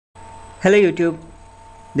Hello YouTube,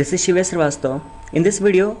 this is Shivesh Srivastava. In this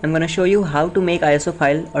video, I'm going to show you how to make ISO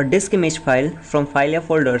file or disk image file from file or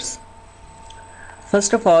folders.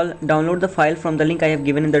 First of all, download the file from the link I have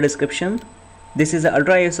given in the description. This is the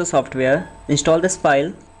Ultra ISO software. Install this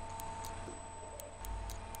file.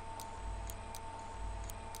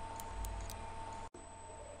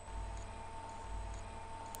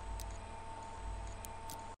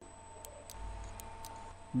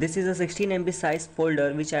 This is a 16 MB size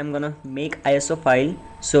folder which I am gonna make ISO file.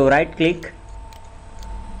 So right click,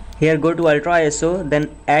 here go to Ultra ISO, then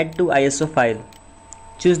add to ISO file.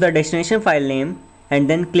 Choose the destination file name and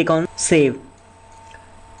then click on save.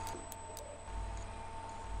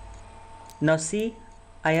 Now see,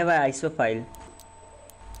 I have an ISO file.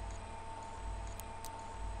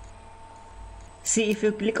 See, if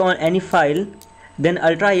you click on any file, then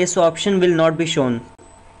Ultra ISO option will not be shown.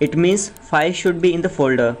 It means file should be in the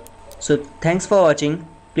folder. So thanks for watching.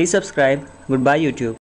 Please subscribe. Goodbye YouTube.